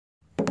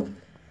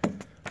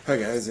Hi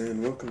guys,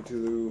 and welcome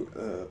to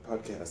a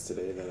podcast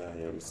today that I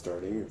am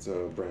starting. It's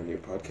a brand new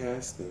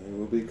podcast, and it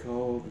will be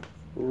called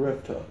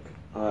Rev Talk.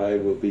 I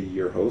will be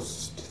your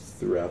host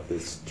throughout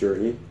this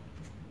journey.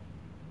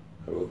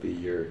 I will be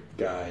your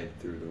guide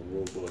through the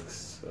rule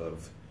books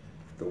of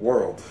the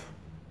world,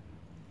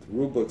 the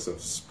rule books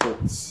of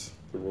sports,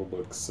 the rule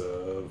books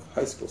of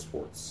high school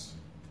sports.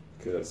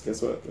 Because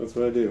guess what? That's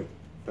what I do.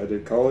 If I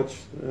did college,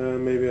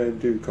 maybe I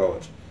do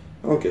college.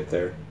 I'll get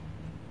there.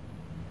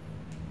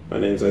 My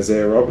name is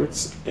Isaiah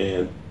Roberts,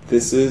 and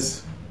this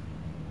is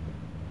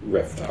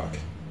Ref Talk.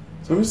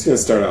 So I'm just going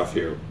to start off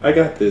here. I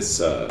got this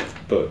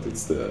book.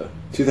 It's the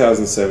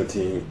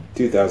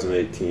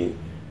 2017-2018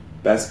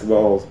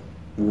 Basketball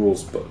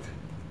Rules Book.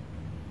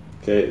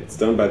 Okay, it's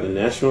done by the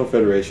National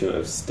Federation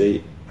of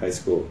State High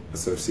School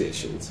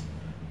Associations,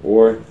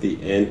 or the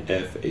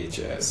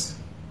NFHS.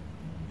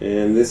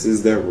 And this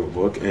is their rule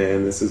book,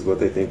 and this is what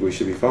they think we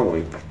should be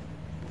following.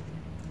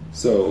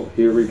 So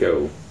here we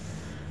go.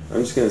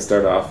 I'm just going to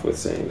start off with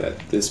saying that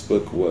this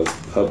book was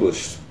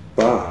published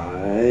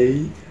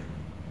by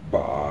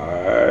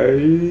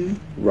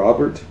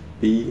Robert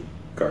B.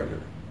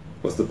 Gardner,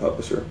 was the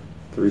publisher.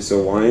 Teresa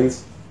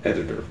Wines,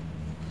 editor.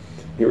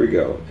 Here we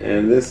go.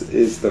 And this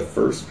is the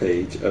first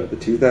page of the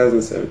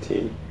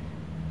 2017-2018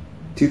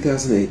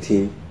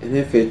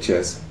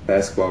 NFHS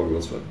Basketball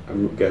Rules Book.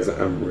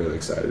 I'm really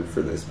excited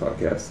for this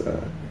podcast.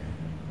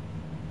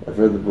 I've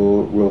read the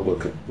rule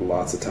book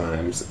lots of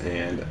times,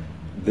 and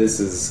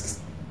this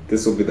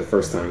will be the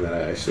first time that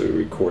I actually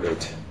record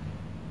it.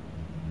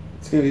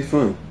 It's going to be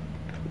fun.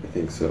 I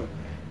think so.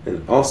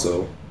 And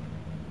also,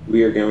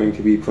 we are going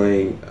to be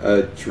playing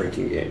a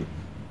drinking game.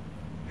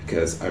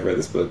 Because I've read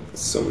this book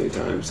so many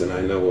times and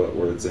I know what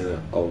word's in it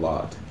a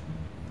lot.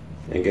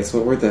 And guess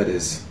what word that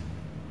is?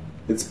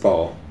 It's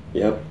ball.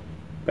 Yep.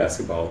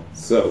 Basketball.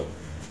 So,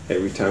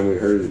 every time we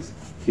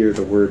hear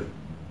the word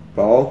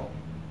ball,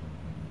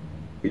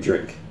 we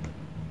drink.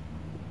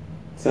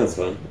 Sounds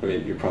fun. I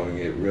mean, you're probably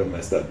going to get real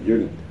messed up.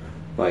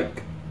 I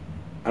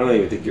don't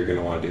even think you're going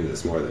to want to do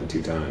this more than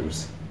 2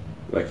 times.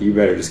 You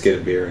better just get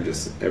a beer and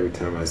just, every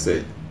time I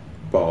say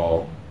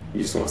ball,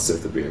 you just want to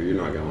sip the beer. You're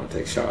not going to want to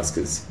take shots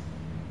because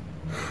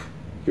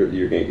you're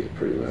going to get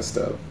pretty messed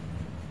up.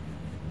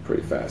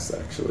 Pretty fast,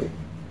 actually.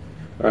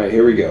 Alright,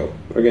 here we go.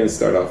 We're going to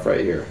start off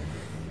right here.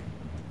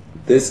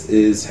 This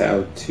is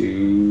how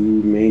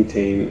to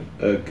maintain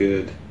a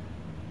good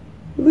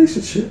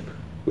relationship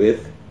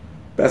with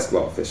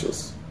basketball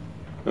officials.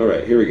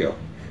 Alright, here we go.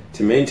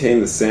 To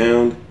maintain the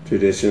sound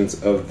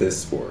traditions of this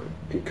sport,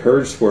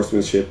 encourage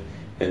sportsmanship,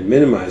 and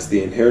minimize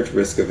the inherent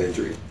risk of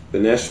injury, the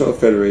National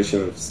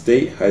Federation of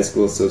State High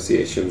School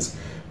Associations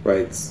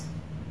writes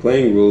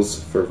playing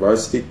rules for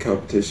varsity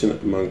competition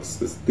amongst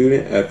the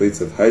student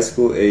athletes of high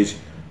school age,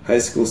 high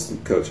school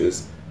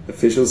coaches,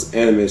 officials,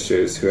 and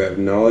administrators who have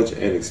knowledge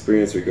and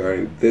experience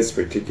regarding this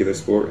particular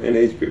sport and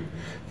age group.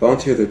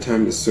 Volunteer their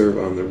time to serve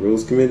on the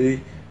Rules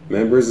Committee.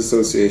 Members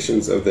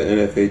associations of the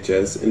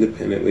NFHS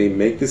independently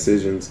make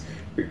decisions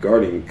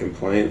regarding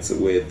compliance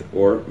with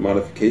or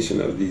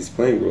modification of these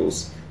playing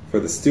rules for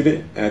the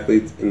student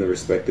athletes in the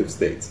respective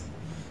states.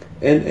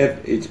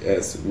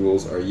 NFHS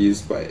rules are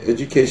used by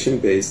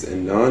education-based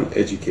and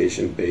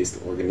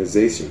non-education-based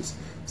organizations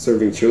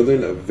serving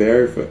children of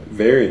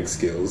varying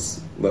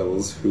skills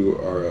levels who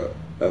are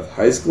of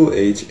high school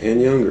age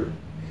and younger.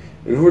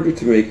 In order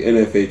to make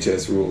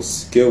NFHS rules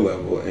skill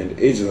level and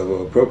age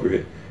level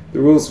appropriate, the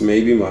rules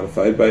may be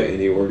modified by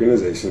any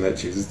organization that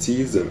chooses to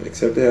use them,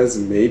 except as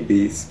may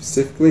be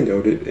specifically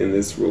noted in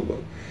this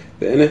rulebook.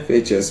 The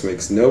NFHS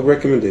makes no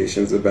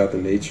recommendations about the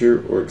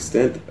nature or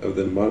extent of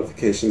the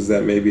modifications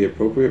that may be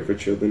appropriate for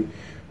children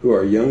who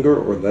are younger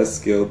or less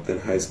skilled than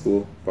high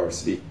school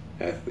varsity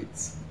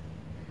athletes.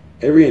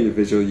 Every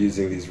individual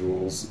using these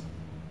rules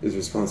is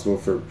responsible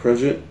for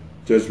present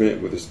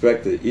judgment with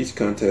respect to each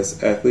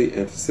contest, athlete,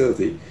 and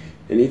facility,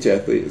 and each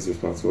athlete is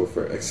responsible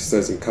for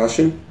exercising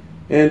caution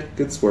and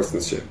good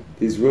sportsmanship.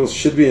 These rules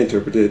should be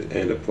interpreted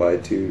and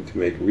applied to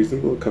make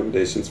reasonable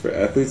accommodations for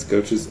athletes,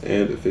 coaches,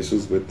 and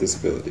officials with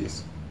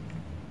disabilities.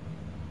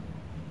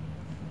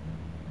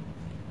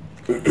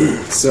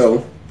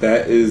 So,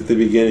 that is the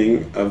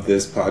beginning of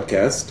this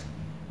podcast,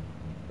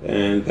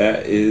 and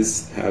that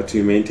is how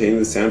to maintain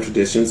the sound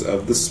traditions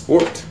of the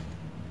sport.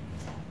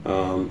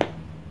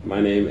 My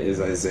name is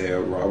Isaiah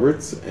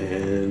Roberts,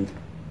 and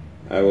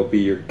I will be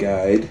your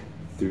guide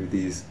through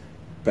these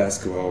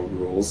basketball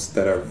rules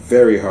that are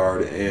very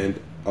hard and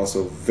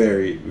also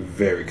very,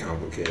 very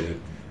complicated.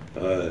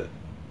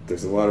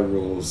 There's a lot of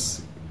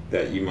rules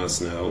that you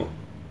must know,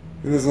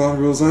 and there's a lot of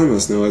rules I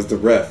must know as the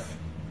ref.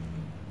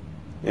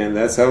 And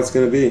that's how it's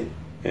going to be.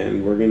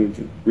 And we're going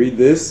to read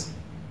this,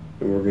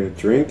 and we're going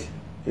to drink,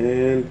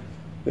 and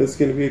it's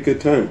going to be a good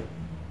time.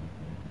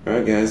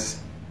 Alright, guys.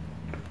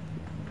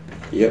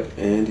 Yep,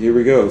 and here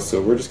we go.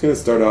 So we're just going to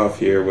start off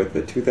here with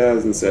the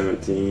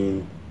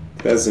 2018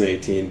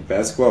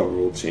 basketball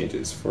rule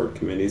changes for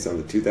committees on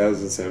the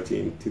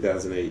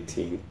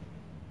 2017-2018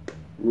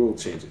 rule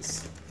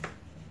changes.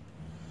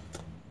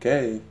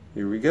 Okay,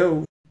 here we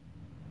go.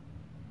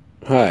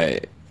 Hi,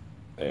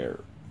 there.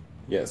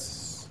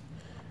 Yes.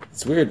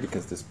 It's weird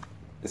because this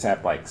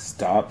app like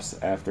stops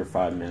after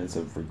 5 minutes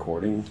of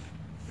recording.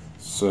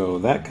 So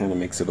that kind of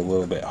makes it a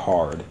little bit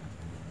hard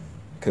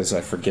because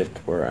I forget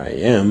where I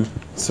am.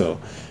 So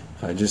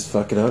if I just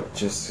fuck it up,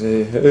 just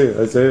say, "Hey,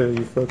 Isaiah,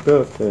 you fucked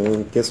up."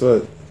 And guess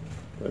what?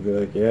 I'd be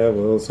like, "Yeah,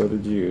 well, so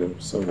did you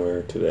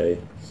somewhere today.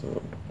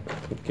 So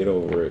get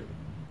over it,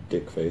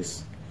 dick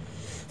face."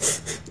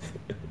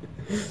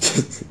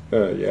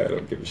 Yeah, I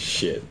don't give a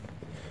shit.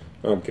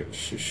 I don't give a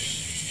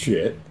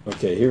shit.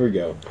 Okay, here we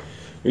go.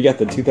 We got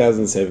the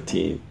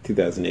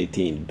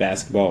 2017-2018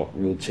 basketball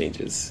rule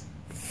changes.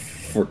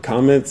 For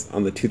comments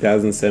on the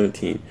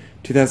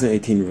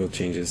 2017-2018 rule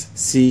changes,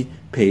 see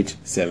page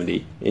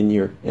 70 in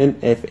your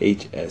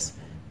NFHS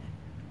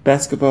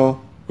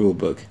basketball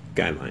rulebook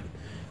guideline.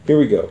 Here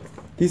we go.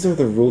 These are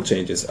the rule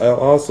changes. I'll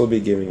also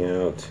be giving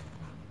out...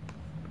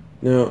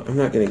 No, I'm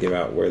not going to give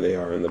out where they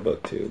are in the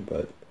book too,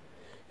 but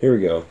here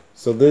we go.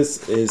 So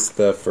this is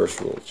the first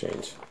rule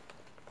change.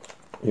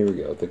 Here we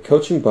go. The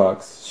coaching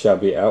box shall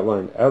be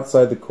outlined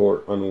outside the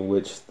court on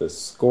which the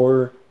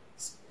scorers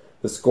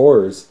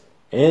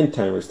and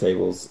timers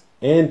tables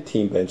and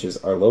team benches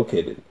are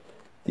located.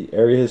 The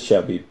areas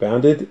shall be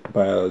bounded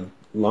by a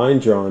line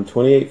drawn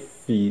 28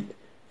 feet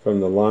from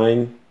the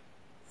line.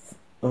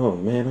 Oh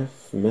man,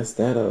 I messed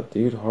that up,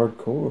 dude.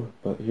 Hardcore.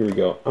 But here we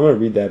go. I'm gonna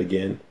read that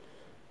again.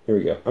 Here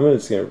we go. I'm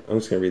just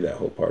gonna read that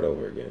whole part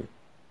over again.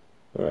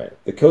 All right.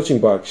 The coaching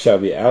box shall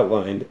be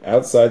outlined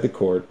outside the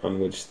court on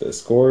which the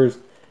scorers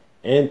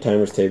and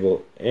timers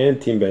table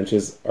and team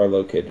benches are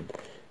located.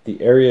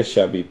 The area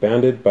shall be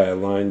bounded by a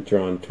line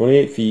drawn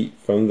 28 feet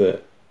from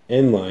the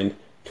end line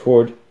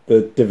toward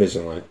the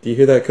division line. Do you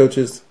hear that,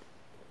 coaches?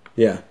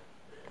 Yeah.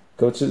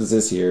 Coaches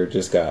this year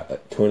just got a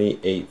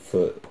 28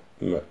 foot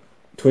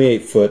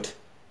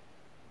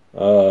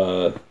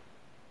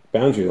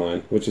boundary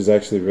line, which is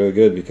actually really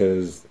good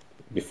because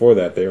before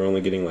that they were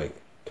only getting like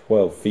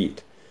 12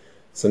 feet.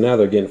 So now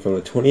they're getting from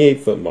the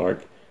 28-foot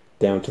mark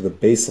down to the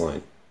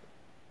baseline.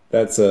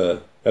 That's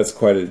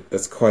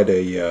quite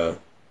a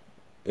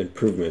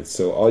improvement.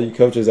 So all you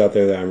coaches out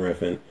there that I'm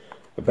reffing,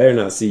 I better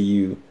not see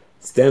you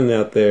standing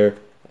out there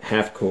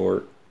half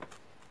court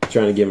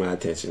trying to get my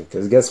attention.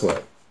 Because guess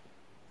what?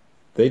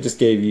 They just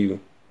gave you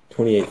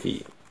 28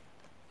 feet.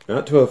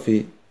 Not 12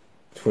 feet,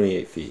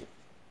 28 feet.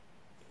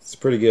 It's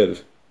pretty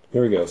good.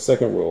 Here we go.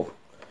 Second rule.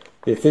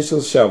 The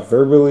officials shall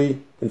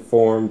verbally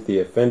inform the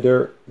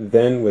offender,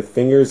 then with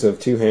fingers of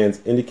two hands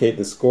indicate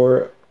the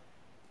score,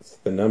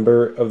 the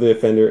number of the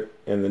offender,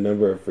 and the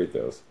number of free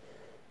throws.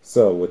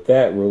 So with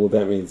that rule,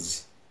 that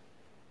means,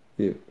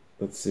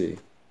 let's see.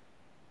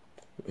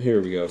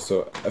 Here we go.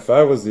 So if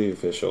I was the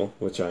official,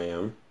 which I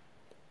am,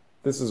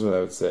 this is what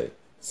I would say.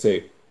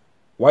 Say,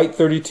 white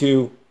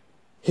 32,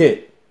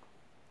 hit.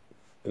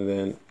 And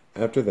then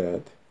after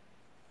that,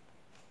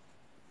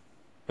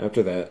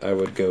 I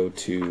would go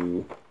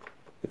to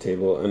the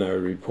table and I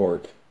would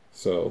report.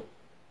 So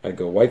I'd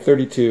go white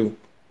 32,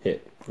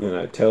 hit. And then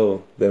I'd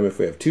tell them if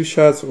we have two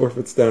shots or if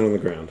it's down on the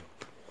ground.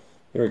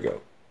 Here we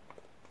go.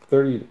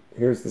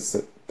 Here's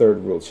the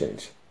third rule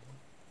change.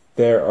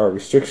 There are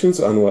restrictions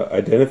on what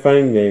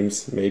identifying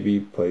names may be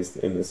placed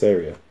in this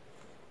area.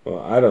 Well,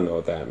 I don't know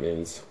what that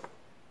means.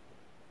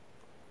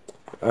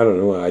 I don't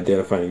know what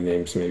identifying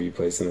names may be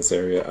placed in this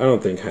area. I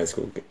don't think high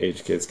school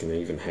age kids can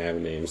even have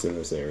names in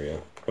this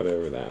area.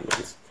 Whatever that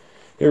means.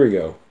 Here we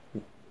go.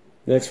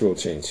 Next rule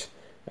change.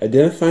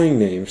 Identifying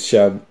names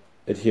shall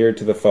adhere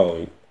to the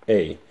following.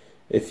 A.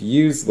 If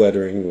used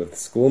lettering with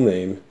school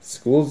name,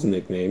 school's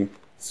nickname,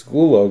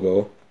 school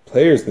logo,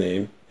 player's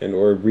name, and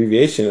or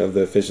abbreviation of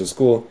the official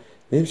school,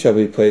 name shall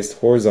be placed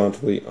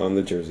horizontally on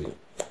the jersey.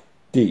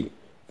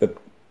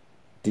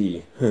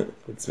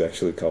 It's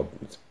actually called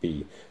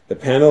B. The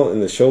panel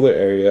in the shoulder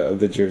area of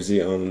the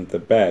jersey on the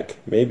back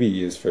may be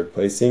used for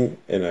placing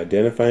an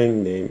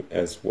identifying name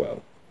as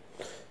well.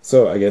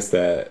 So I guess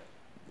that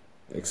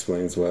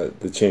explains what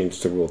the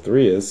change to Rule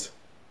 3 is,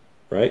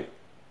 right?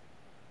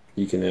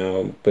 You can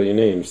now put your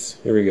names.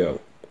 Here we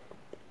go.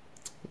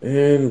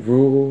 And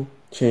rule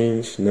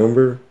change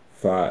number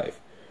 5.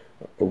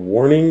 A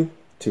warning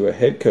to a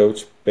head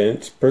coach,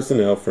 bench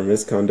personnel for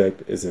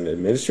misconduct is an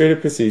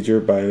administrative procedure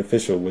by an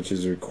official which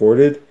is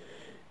recorded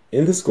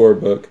in the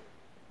scorebook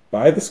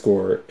by the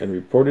scorer and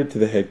reported to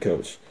the head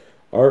coach.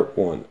 Art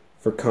 1.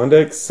 For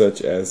conduct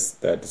such as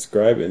that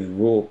described in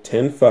Rule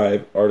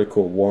 10.5,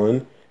 Article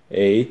 1,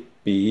 A,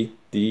 B,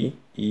 D,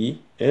 E,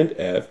 and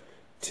F.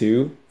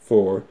 2,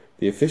 4.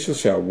 The official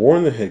shall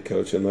warn the head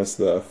coach unless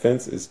the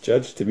offense is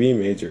judged to be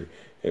major,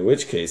 in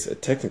which case a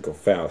technical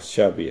foul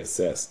shall be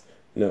assessed.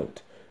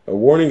 Note: a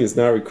warning is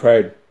not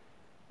required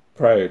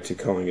prior to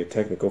calling a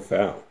technical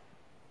foul.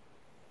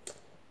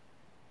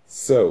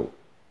 So,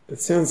 it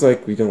sounds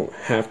like we don't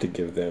have to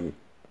give them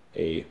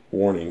a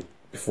warning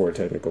before a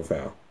technical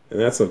foul, and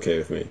that's okay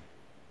with me.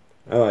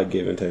 I like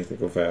giving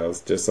technical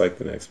fouls just like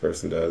the next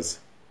person does.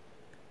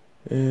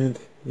 And,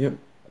 yep,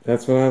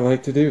 that's what I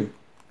like to do.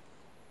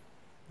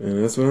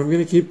 And that's what I'm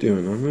going to keep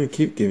doing. I'm going to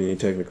keep giving you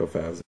technical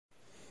fouls.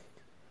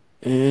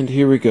 And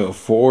here we go.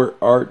 For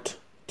Art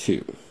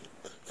 2.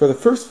 For the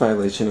first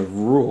violation of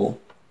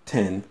Rule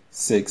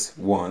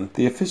 10.6.1,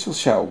 the official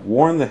shall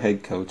warn the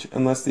head coach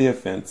unless the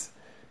offense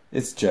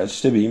is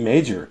judged to be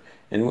major,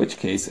 in which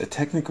case a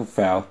technical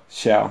foul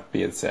shall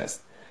be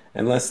assessed,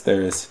 unless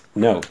there is,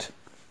 note,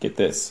 get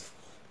this,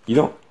 you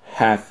don't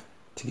have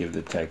to give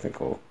the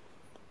technical.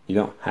 You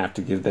don't have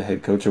to give the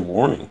head coach a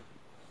warning.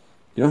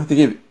 You don't have to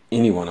give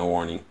anyone a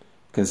warning,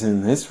 because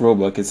in this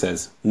rulebook it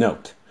says,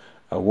 note,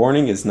 a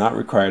warning is not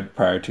required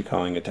prior to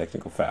calling a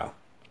technical foul.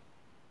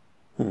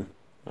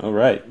 All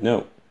right,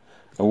 no.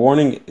 A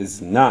warning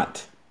is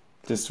not,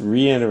 just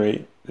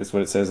reiterate, this is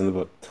what it says in the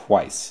book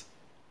twice.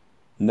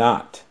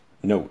 Not,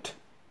 note.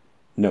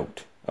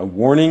 A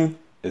warning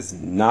is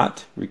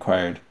not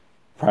required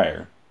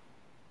prior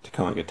to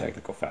calling a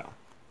technical foul.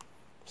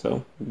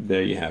 So,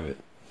 there you have it.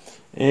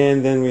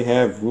 And then we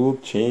have rule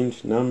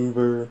change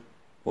number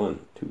 1,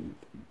 2,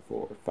 3,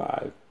 4,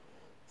 5,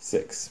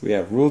 6. We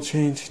have rule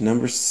change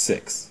number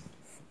 6.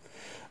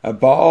 A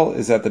ball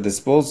is at the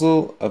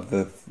disposal of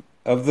the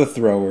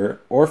thrower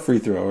or free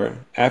thrower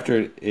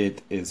after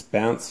it is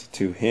bounced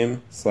to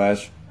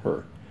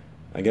him/her.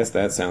 I guess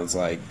that sounds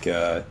like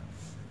if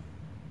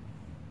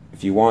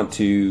you want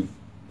to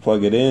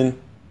plug it in,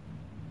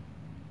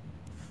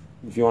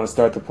 if you want to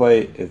start the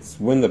play, it's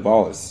when the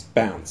ball is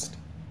bounced.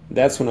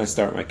 That's when I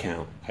start my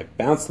count. I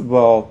bounce the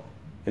ball,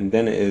 and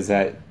then it is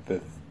at the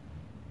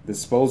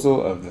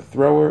disposal of the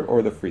thrower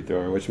or the free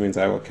thrower, which means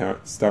I will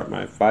start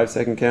my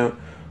 5-second count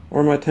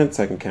or my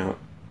 10-second count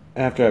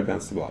after I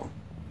bounce the ball.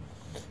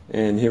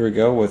 And here we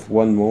go with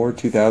one more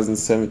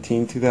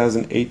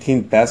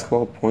 2017-2018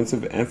 basketball points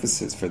of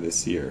emphasis for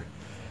this year.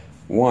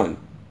 1.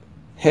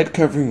 Head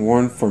covering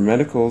worn for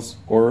medicals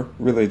or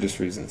religious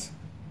reasons.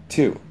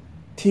 2.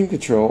 Team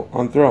control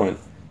on throwing.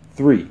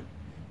 3.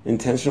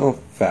 Intentional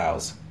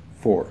fouls.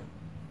 4.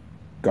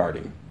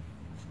 Guarding.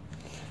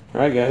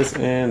 Alright guys,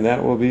 and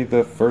that will be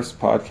the first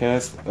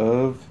podcast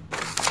of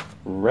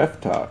Ref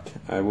Talk.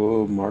 I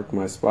will mark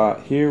my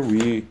spot here.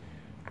 We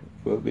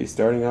will be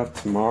starting off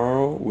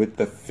tomorrow with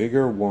the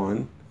Figure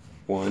 1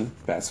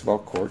 basketball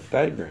court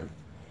diagram.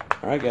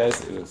 Alright guys,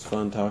 it was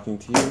fun talking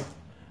to you.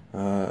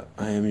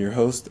 I am your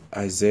host,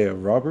 Isaiah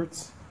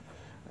Roberts,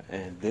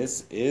 and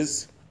this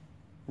is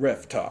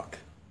Ref Talk.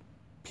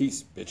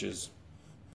 Peace, bitches.